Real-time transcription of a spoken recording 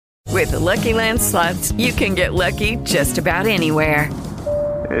With the Lucky Land Slots, you can get lucky just about anywhere.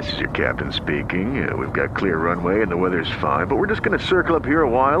 This is your captain speaking. We've got clear runway and the weather's fine, but we're just going to circle up here a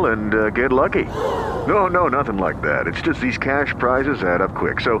while and get lucky. No, nothing like that. It's just these cash prizes add up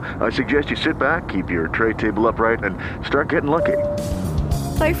quick. So I suggest you sit back, keep your tray table upright, and start getting lucky.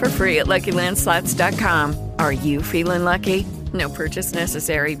 Play for free at LuckyLandSlots.com. Are you feeling lucky? No purchase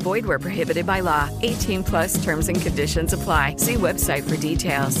necessary. Void where prohibited by law. 18 plus terms and conditions apply. See website for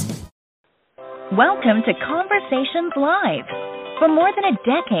details. Welcome to Conversations Live. For more than a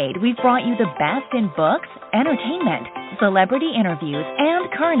decade, we've brought you the best in books, entertainment, celebrity interviews,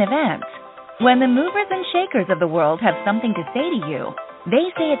 and current events. When the movers and shakers of the world have something to say to you,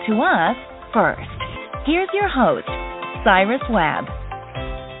 they say it to us first. Here's your host, Cyrus Webb.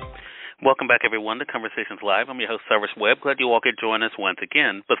 Welcome back, everyone, to Conversations Live. I'm your host, Cyrus Webb. Glad you all could join us once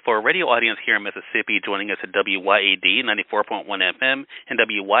again. But for our radio audience here in Mississippi, joining us at WYAD 94.1 FM and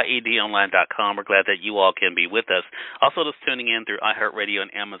WYADonline.com, we're glad that you all can be with us. Also, just tuning in through iHeartRadio and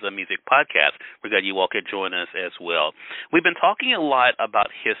Amazon Music Podcast, we're glad you all could join us as well. We've been talking a lot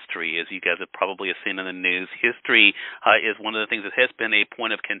about history, as you guys have probably seen in the news. History is one of the things that has been a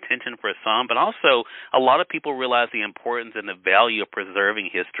point of contention for some, but also a lot of people realize the importance and the value of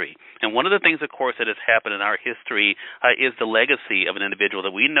preserving history. And one of the things, of course, that has happened in our history is the legacy of an individual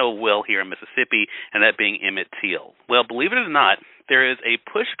that we know well here in Mississippi, and that being Emmett Till. Well, believe it or not, there is a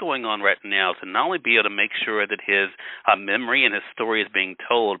push going on right now to not only be able to make sure that his memory and his story is being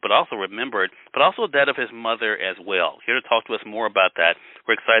told, but also remembered, but also that of his mother as well. Here to talk to us more about that,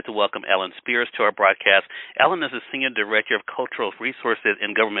 we're excited to welcome Alan Spears to our broadcast. Alan is the Senior Director of Cultural Resources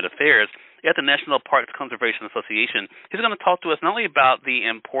and Government Affairs at the National Parks Conservation Association. He's going to talk to us not only about the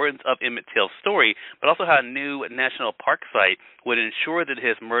importance of Emmett Till's story, but also how a new national park site would ensure that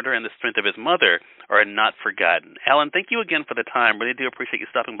his murder and the strength of his mother are not forgotten. Alan, thank you again for the time. Really do appreciate you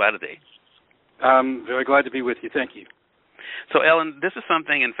stopping by today. I'm very glad to be with you. Thank you. So, Ellen, this is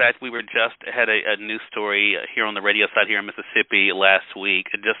something, in fact, we were just had a news story here on the radio side here in Mississippi last week,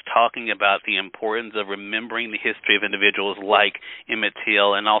 just talking about the importance of remembering the history of individuals like Emmett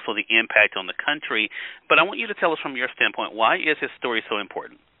Till and also the impact on the country. But I want you to tell us from your standpoint, why is his story so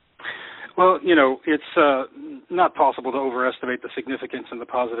important? Well, it's not possible to overestimate the significance and the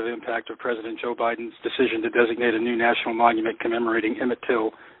positive impact of President Joe Biden's decision to designate a new national monument commemorating Emmett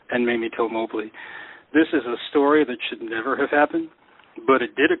Till and Mamie Till Mobley. This is a story that should never have happened, but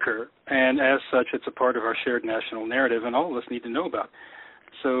it did occur, and as such, it's a part of our shared national narrative, and all of us need to know about it.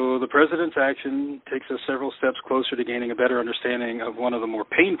 So the president's action takes us several steps closer to gaining a better understanding of one of the more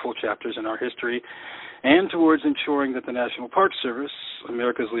painful chapters in our history, and towards ensuring that the National Park Service,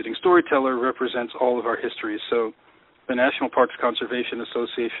 America's leading storyteller, represents all of our history. So the National Parks Conservation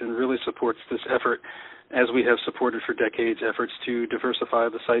Association really supports this effort, as we have supported for decades efforts to diversify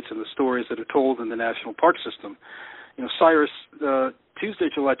the sites and the stories that are told in the national park system. Cyrus, Tuesday,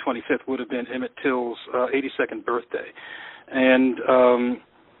 July 25th would have been Emmett Till's 82nd birthday. And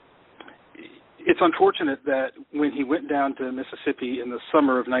it's unfortunate that when he went down to Mississippi in the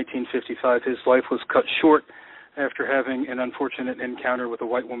summer of 1955, his life was cut short after having an unfortunate encounter with a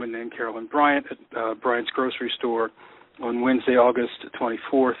white woman named Carolyn Bryant at Bryant's grocery store on Wednesday, August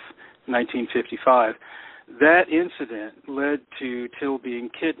 24th, 1955. That incident led to Till being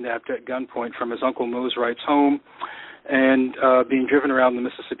kidnapped at gunpoint from his Uncle Mose Wright's home and being driven around the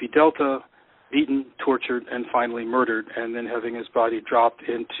Mississippi Delta, beaten, tortured, and finally murdered, and then having his body dropped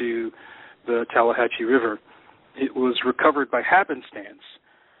into the Tallahatchie River. It was recovered by happenstance,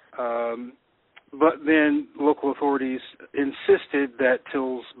 but then local authorities insisted that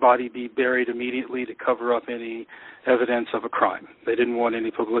Till's body be buried immediately to cover up any evidence of a crime. They didn't want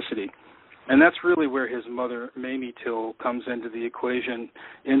any publicity. And that's really where his mother, Mamie Till, comes into the equation,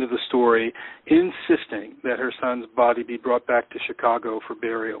 into the story, insisting that her son's body be brought back to Chicago for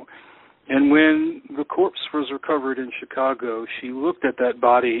burial. And when the corpse was recovered in Chicago, she looked at that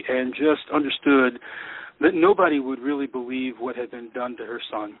body and just understood that nobody would really believe what had been done to her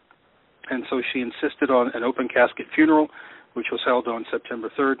son. And so she insisted on an open casket funeral, which was held on September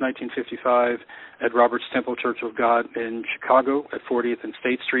 3rd, 1955, at Robert's Temple Church of God in Chicago at 40th and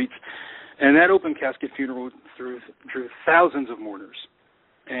State Streets. And that open casket funeral drew thousands of mourners.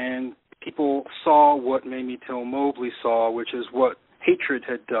 And people saw what Mamie Till Mobley saw, which is what hatred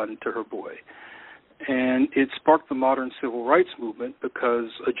had done to her boy. And it sparked the modern civil rights movement because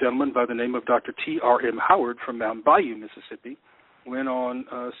a gentleman by the name of Dr. T.R.M. Howard from Mountain Bayou, Mississippi, went on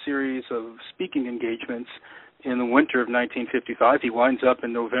a series of speaking engagements in the winter of 1955. He winds up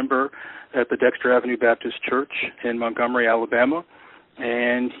in November at the Dexter Avenue Baptist Church in Montgomery, Alabama,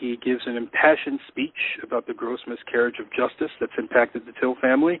 and he gives an impassioned speech about the gross miscarriage of justice that's impacted the Till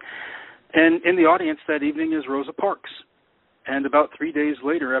family. And in the audience that evening is Rosa Parks. And about 3 days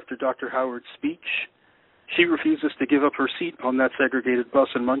later, after Dr. Howard's speech, she refuses to give up her seat on that segregated bus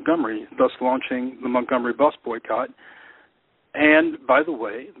in Montgomery, thus launching the Montgomery bus boycott. And, by the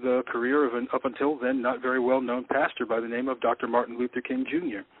way, the career of an up until then not very well-known pastor by the name of Dr. Martin Luther King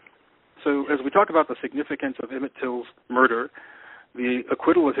Jr. So as we talk about the significance of Emmett Till's murder, the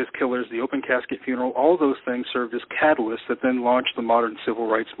acquittal of his killers, the open casket funeral, all those things served as catalysts that then launched the modern civil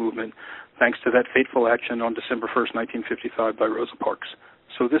rights movement, thanks to that fateful action on December 1st, 1955 by Rosa Parks.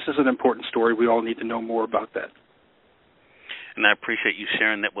 So this is an important story. We all need to know more about that. And I appreciate you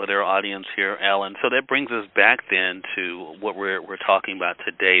sharing that with our audience here, Alan. So that brings us back then to what we're talking about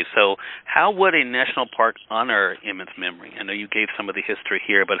today. So how would a national park honor Emmett's memory? I know you gave some of the history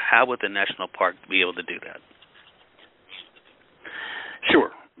here, but how would the national park be able to do that?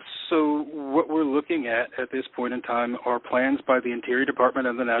 Sure. So what we're looking at this point in time are plans by the Interior Department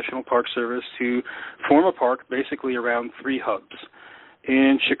and the National Park Service to form a park basically around three hubs.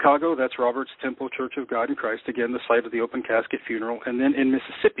 In Chicago, that's Roberts Temple Church of God in Christ, again, the site of the open casket funeral. And then in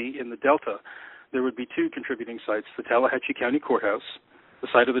Mississippi, in the Delta, there would be two contributing sites, the Tallahatchie County Courthouse, the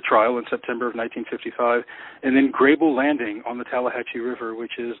site of the trial in September of 1955, and then Grable Landing on the Tallahatchie River,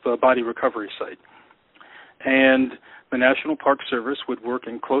 which is the body recovery site. And the National Park Service would work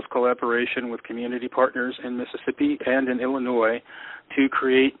in close collaboration with community partners in Mississippi and in Illinois to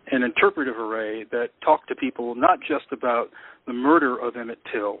create an interpretive array that talked to people not just about the murder of Emmett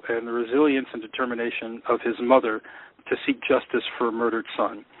Till and the resilience and determination of his mother to seek justice for a murdered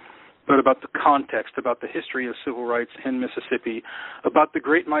son, but about the context, about the history of civil rights in Mississippi, about the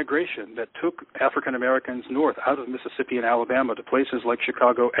Great Migration that took African Americans north out of Mississippi and Alabama to places like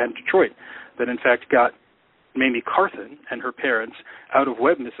Chicago and Detroit, that in fact got Mamie Carthen and her parents out of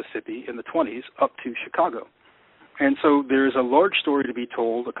Webb, Mississippi in the 1920s up to Chicago. And so there's a large story to be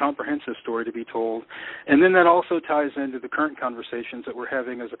told, a comprehensive story to be told, and then that also ties into the current conversations that we're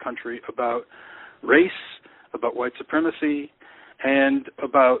having as a country about race, about white supremacy, and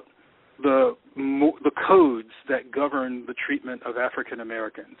about the codes that govern the treatment of African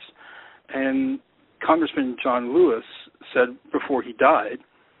Americans. And Congressman John Lewis said before he died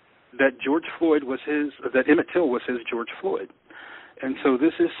that that Emmett Till was his George Floyd. And so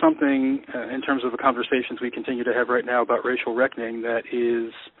this is something, in terms of the conversations we continue to have right now about racial reckoning, that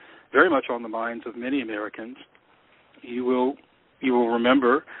is very much on the minds of many Americans. You will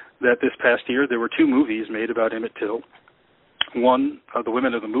remember that this past year there were two movies made about Emmett Till. One, The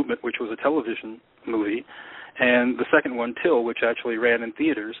Women of the Movement, which was a television movie, and the second one, Till, which actually ran in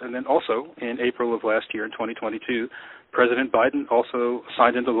theaters. And then also, in April of last year, in 2022, President Biden also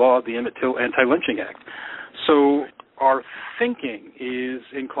signed into law the Emmett Till Anti-Lynching Act. So our thinking is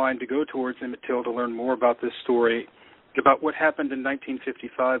inclined to go towards Emmett Till to learn more about this story, about what happened in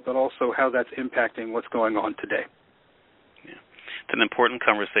 1955, but also how that's impacting what's going on today. Yeah. It's an important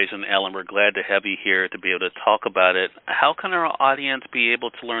conversation, Alan. We're glad to have you here to be able to talk about it. How can our audience be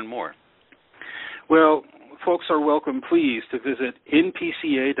able to learn more? Well, folks are welcome, please, to visit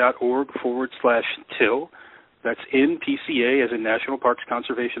npca.org/till. That's NPCA, as in National Parks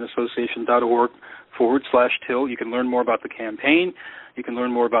Conservation Association.org/till. You can learn more about the campaign. You can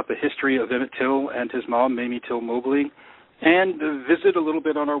learn more about the history of Emmett Till and his mom, Mamie Till Mobley. And visit a little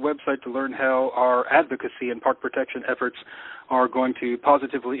bit on our website to learn how our advocacy and park protection efforts are going to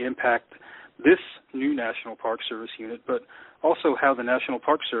positively impact this new National Park Service unit, but also how the National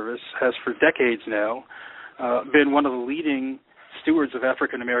Park Service has for decades now been one of the leading stewards of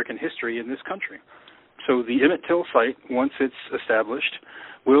African American history in this country. So the Emmett Till site, once it's established,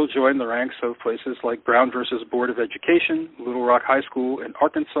 will join the ranks of places like Brown versus Board of Education, Little Rock High School in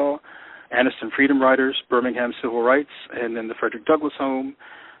Arkansas, Anniston Freedom Riders, Birmingham Civil Rights, and then the Frederick Douglass Home.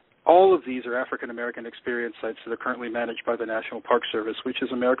 All of these are African American experience sites that are currently managed by the National Park Service, which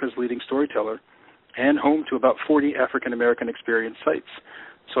is America's leading storyteller, and home to about 40 African American experience sites.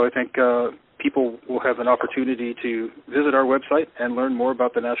 So I think people will have an opportunity to visit our website and learn more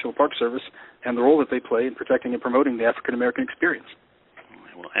about the National Park Service and the role that they play in protecting and promoting the African American experience.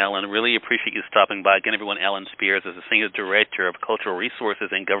 Well, Alan, really appreciate you stopping by. Again, everyone, Alan Spears is the Senior Director of Cultural Resources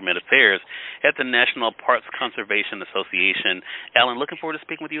and Government Affairs at the National Parks Conservation Association. Alan, looking forward to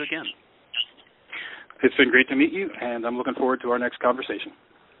speaking with you again. It's been great to meet you, and I'm looking forward to our next conversation.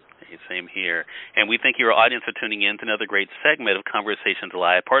 Same here. And we thank your audience for tuning in to another great segment of Conversations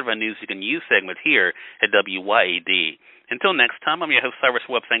Live, part of our News You Can Use segment here at WYAD. Until next time, I'm your host, Cyrus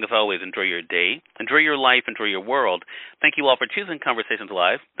Webb, saying as always, enjoy your day, enjoy your life, enjoy your world. Thank you all for choosing Conversations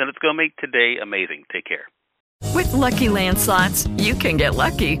Live. Then let's go make today amazing. Take care. With Lucky Land Slots, you can get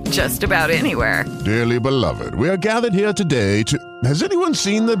lucky just about anywhere. Dearly beloved, we are gathered here today to... Has anyone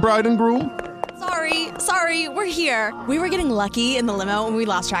seen the bride and groom? Sorry, we're here. We were getting lucky in the limo and we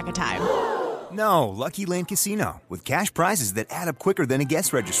lost track of time. No, Lucky Land Casino, with cash prizes that add up quicker than a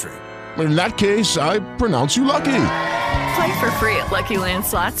guest registry. In that case, I pronounce you lucky. Play for free at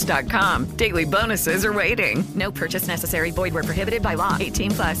LuckyLandSlots.com. Daily bonuses are waiting. No purchase necessary. Void where prohibited by law.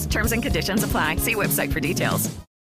 18+. Terms and conditions apply. See website for details.